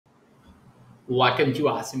Welcome to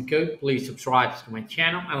Awesome Code. Please subscribe to my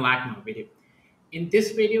channel and like my video. In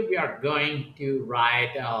this video, we are going to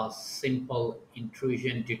write a simple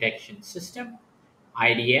intrusion detection system,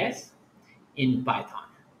 IDS, in Python.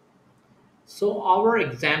 So our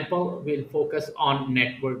example will focus on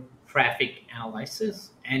network traffic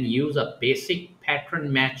analysis and use a basic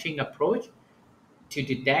pattern matching approach to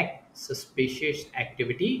detect suspicious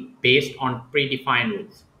activity based on predefined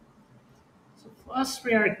rules. So first,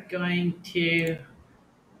 we are going to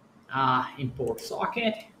import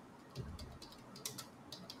socket.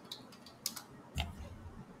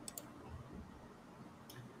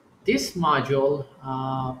 This module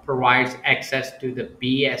provides access to the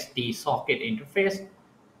BSD socket interface,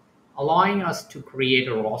 allowing us to create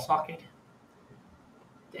a raw socket.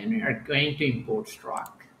 Then we are going to import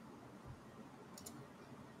struct.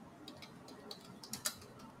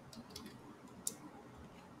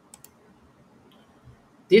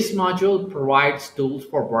 This module provides tools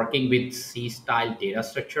for working with C-style data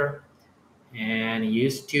structure and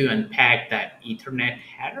used to unpack that Ethernet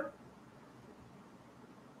header.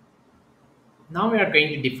 Now we are going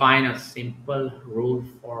to define a simple rule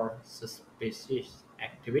for suspicious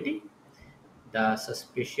activity, the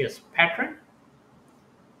suspicious pattern.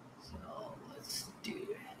 So let's do it.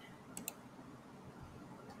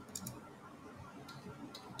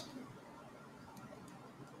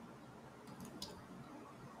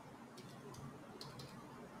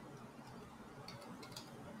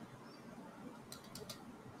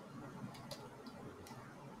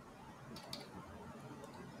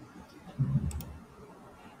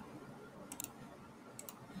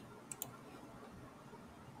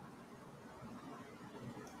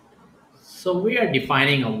 So we are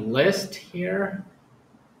defining a list here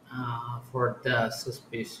for the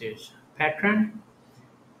suspicious pattern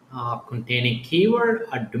containing keyword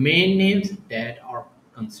or domain names that are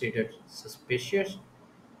considered suspicious.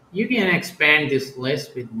 You can expand this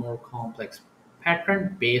list with more complex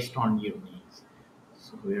pattern based on your needs.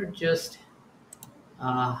 So we're just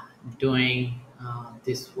doing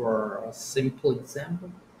this for a simple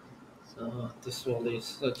example. So this one is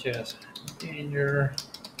such as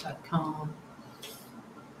danger.com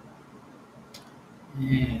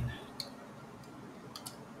and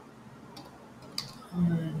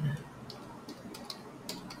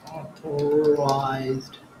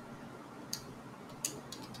unauthorized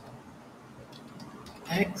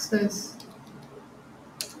access.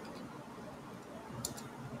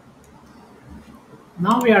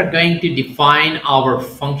 Now we are going to define our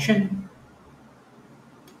function.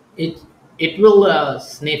 It will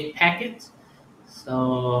sniff packets.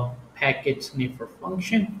 So packet sniffer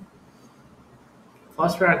function.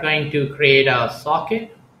 First, we are going to create a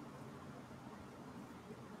socket,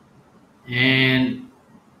 and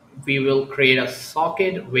we will create a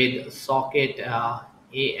socket with socket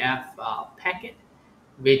AF packet,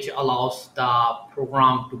 which allows the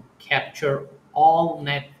program to capture all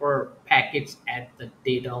network packets at the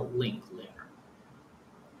data link layer.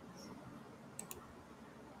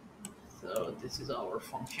 So this is our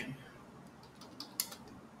function.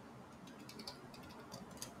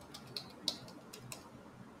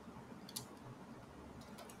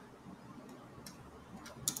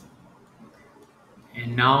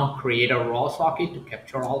 And now create a raw socket to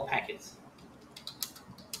capture all packets.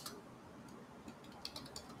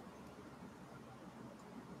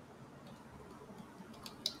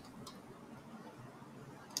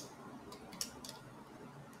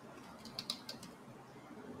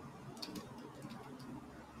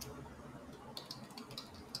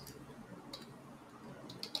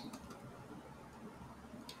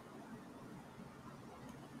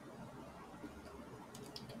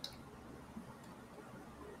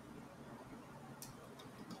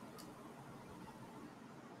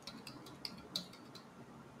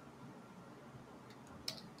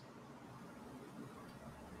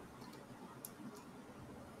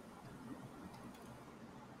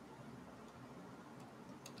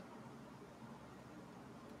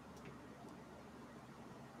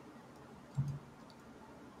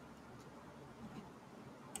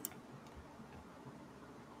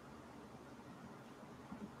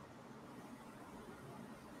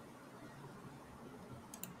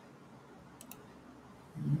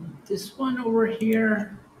 This one over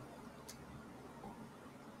here,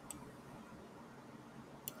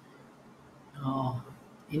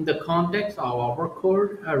 in the context of our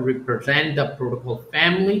code, represent the protocol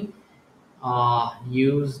family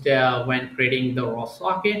used when creating the raw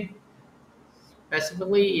socket.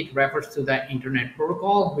 Specifically, it refers to the Internet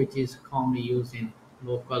Protocol, which is commonly used in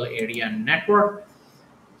local area network.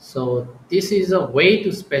 So this is a way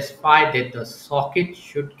to specify that the socket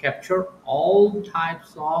should capture all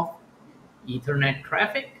types of Ethernet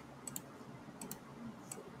traffic.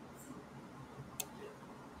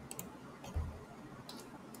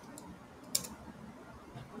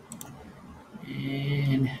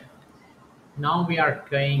 And now we are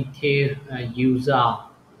going to use a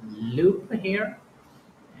loop here,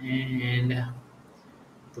 and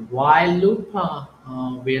the while loop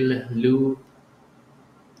will loop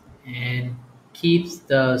and keeps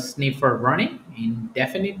the sniffer running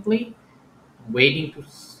indefinitely, waiting to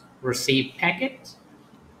receive packets.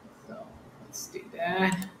 So let's do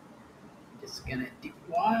that. Just gonna do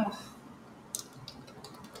while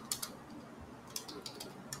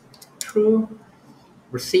true,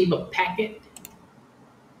 receive a packet.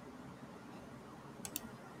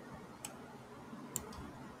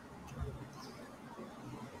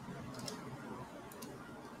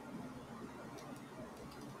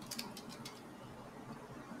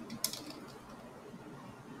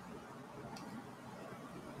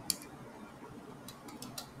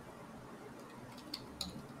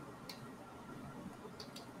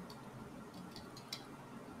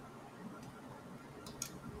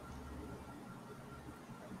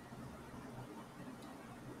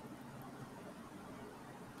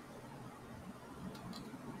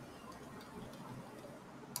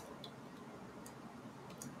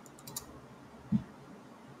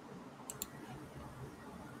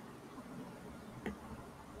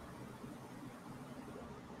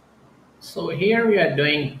 So here we are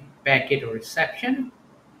doing packet reception.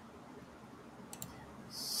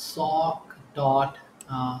 Sock dot.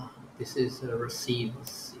 This is a receive.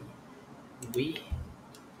 Let's see. We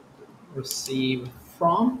receive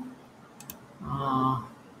from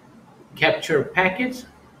capture packets.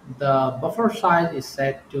 The buffer size is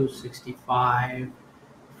set to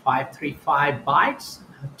 65,535 bytes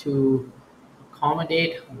to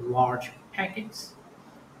accommodate large packets.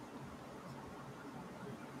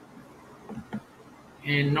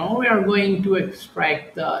 And now we are going to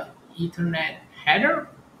extract the Ethernet header,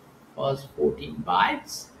 first 14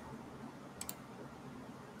 bytes.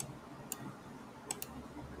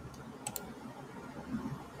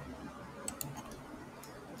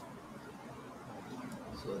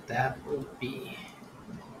 So that will be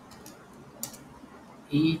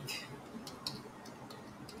each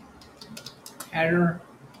header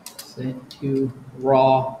set to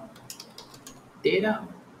raw data.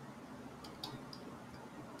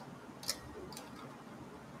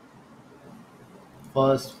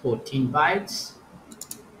 First 14 bytes.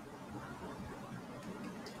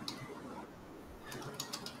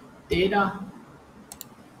 Data.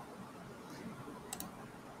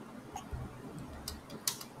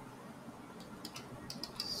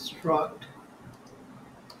 Struct.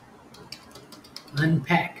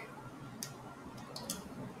 Unpack.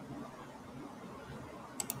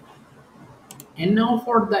 And now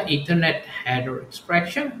for the Ethernet header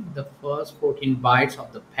extraction, the first 14 bytes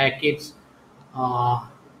of the packets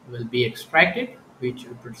will be extracted, which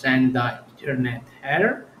represent the Ethernet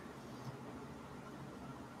header.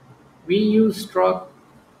 We use struct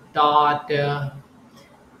dot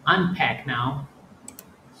unpack now.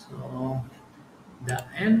 So the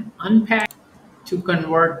unpack to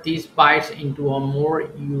convert these bytes into a more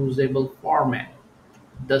usable format,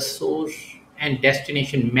 the source and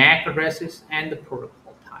destination MAC addresses and the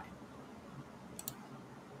protocol type.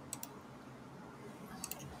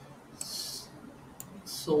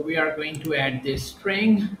 So we are going to add this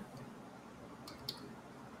string.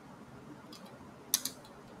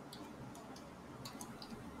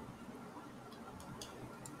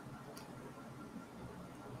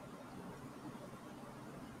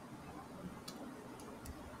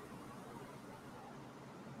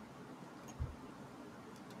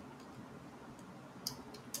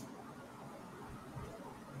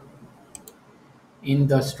 In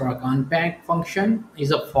the struct unpack function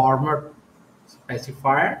is a format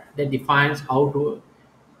specifier that defines how to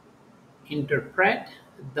interpret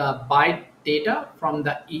the byte data from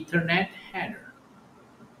the Ethernet header.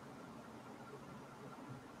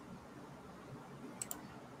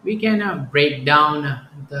 We can break down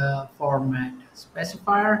the format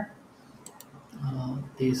specifier.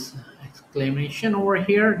 This exclamation over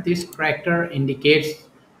here, this character indicates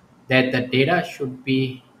that the data should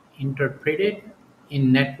be interpreted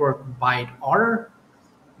in network byte order,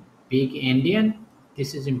 big endian.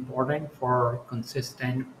 This is important for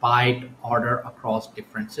consistent byte order across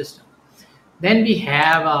different systems. Then we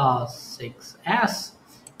have 6S.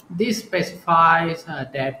 This specifies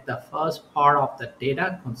that the first part of the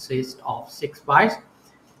data consists of 6 bytes,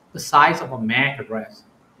 the size of a MAC address.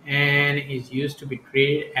 and is used to be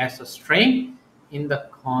treated as a string in the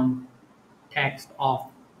context of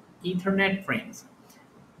Ethernet frames.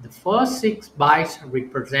 The first 6 bytes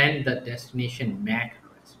represent the destination MAC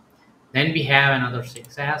address. Then we have another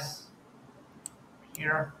 6S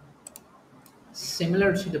here.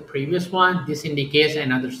 Similar to the previous one, this indicates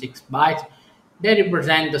another 6 bytes that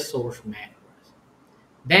represent the source MAC address.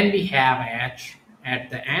 Then we have H at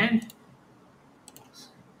the end.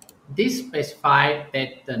 This specifies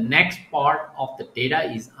that the next part of the data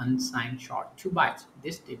is unsigned short 2 bytes.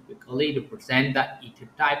 This typically represents the ether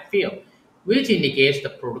type field, which indicates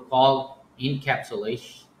the protocol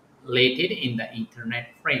encapsulated in the Ethernet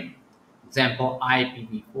frame. Example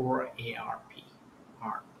IPv4 ARP.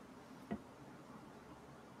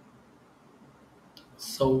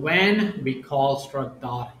 So when we call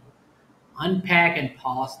struct.unpack and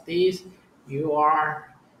pass this, you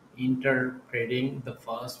are interpreting the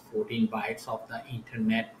first 14 bytes of the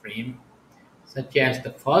internet frame, such as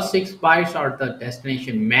the first 6 bytes are the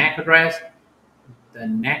destination MAC address, the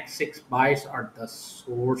next 6 bytes are the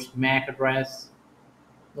source MAC address,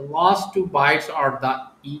 the last 2 bytes are the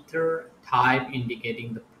ether type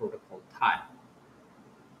indicating the protocol type.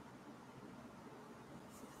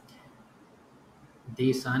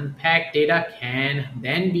 This unpacked data can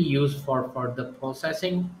then be used for further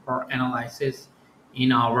processing or analysis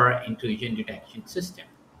in our intrusion detection system.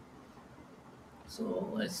 So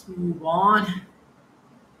let's move on.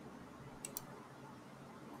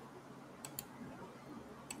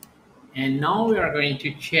 And now we are going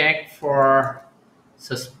to check for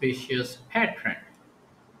suspicious pattern.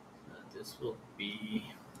 This will be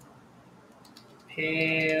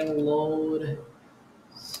payload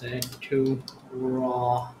set to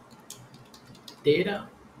raw data.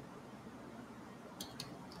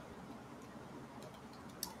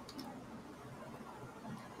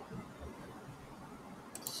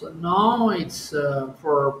 So now it's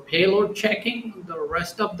for payload checking. The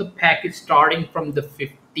rest of the packet starting from the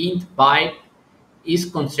 15th byte is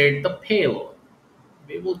considered the payload.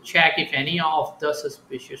 We will check if any of the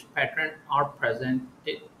suspicious patterns are present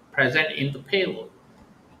in the payload.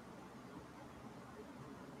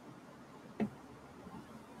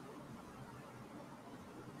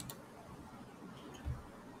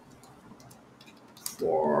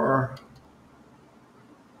 For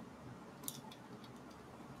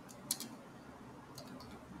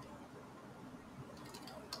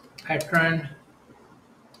pattern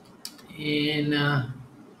in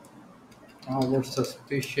our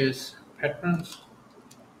suspicious patterns,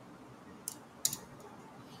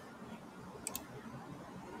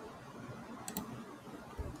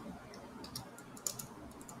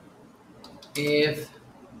 if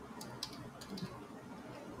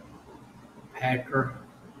pattern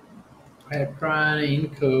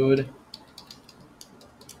encode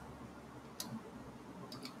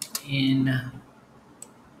in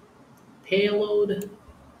payload,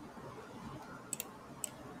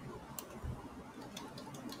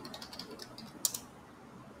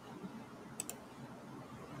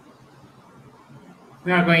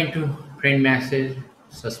 we are going to print message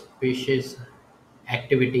suspicious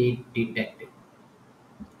activity detected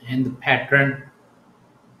and the pattern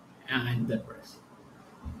and the address.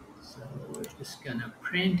 So we're just gonna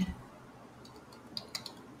print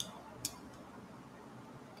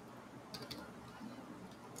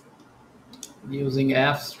using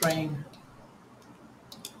F string.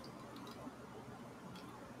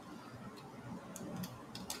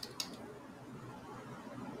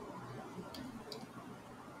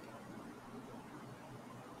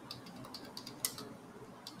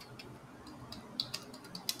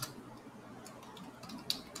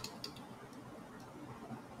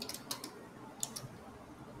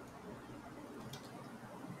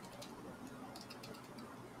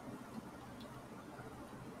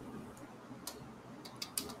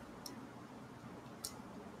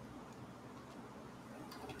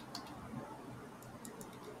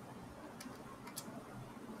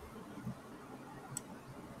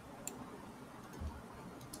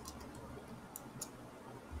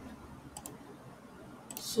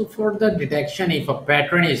 So for the detection, if a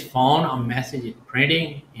pattern is found, a message is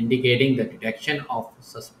printing indicating the detection of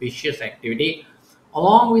suspicious activity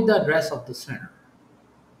along with the address of the sender.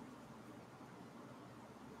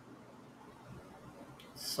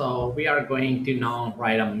 So we are going to now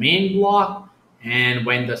write a main block, and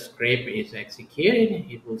when the script is executed,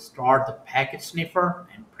 it will start the packet sniffer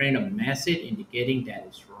and print a message indicating that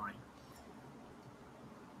it's running.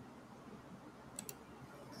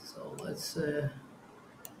 So let's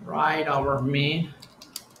write our main.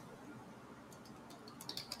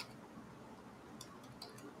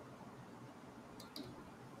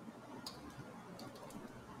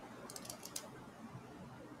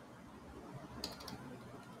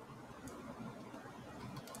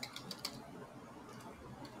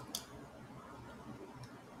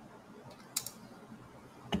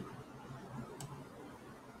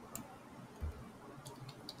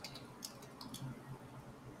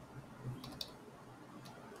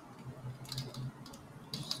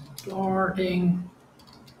 starting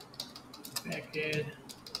packet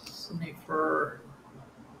sniffer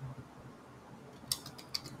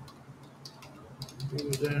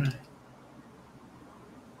intrusion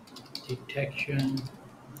detection.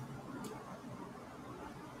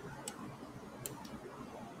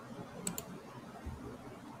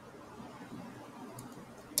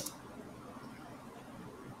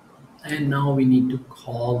 And now we need to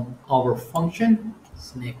call our function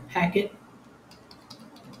snake packet.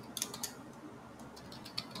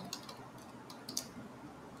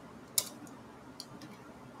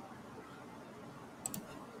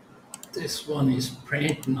 This one is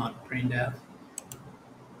print, not printf.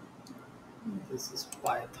 This is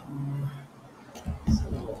Python,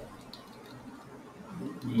 so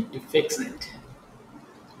we need to fix it.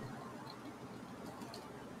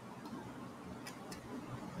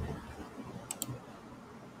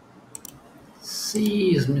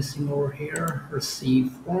 C is missing over here,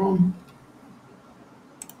 receive from.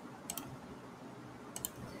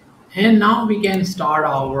 And now we can start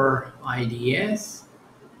our IDS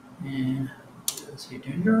and just hit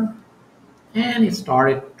enter. And it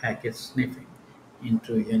started packet sniffing,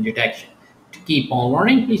 intrusion detection. To keep on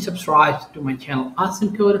learning, please subscribe to my channel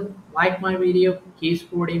Awesome Code, like my video, keep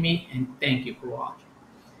supporting me, and thank you for watching.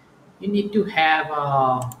 You need to have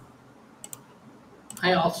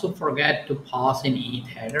I also forget to pass in ETH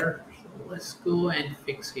header, so let's go and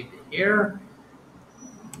fix it here.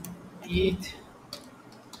 ETH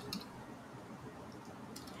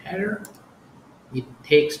header, it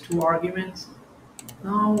takes 2 arguments.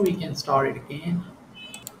 Now we can start it again.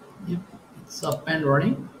 Yep, it's up and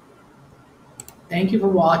running. Thank you for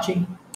watching.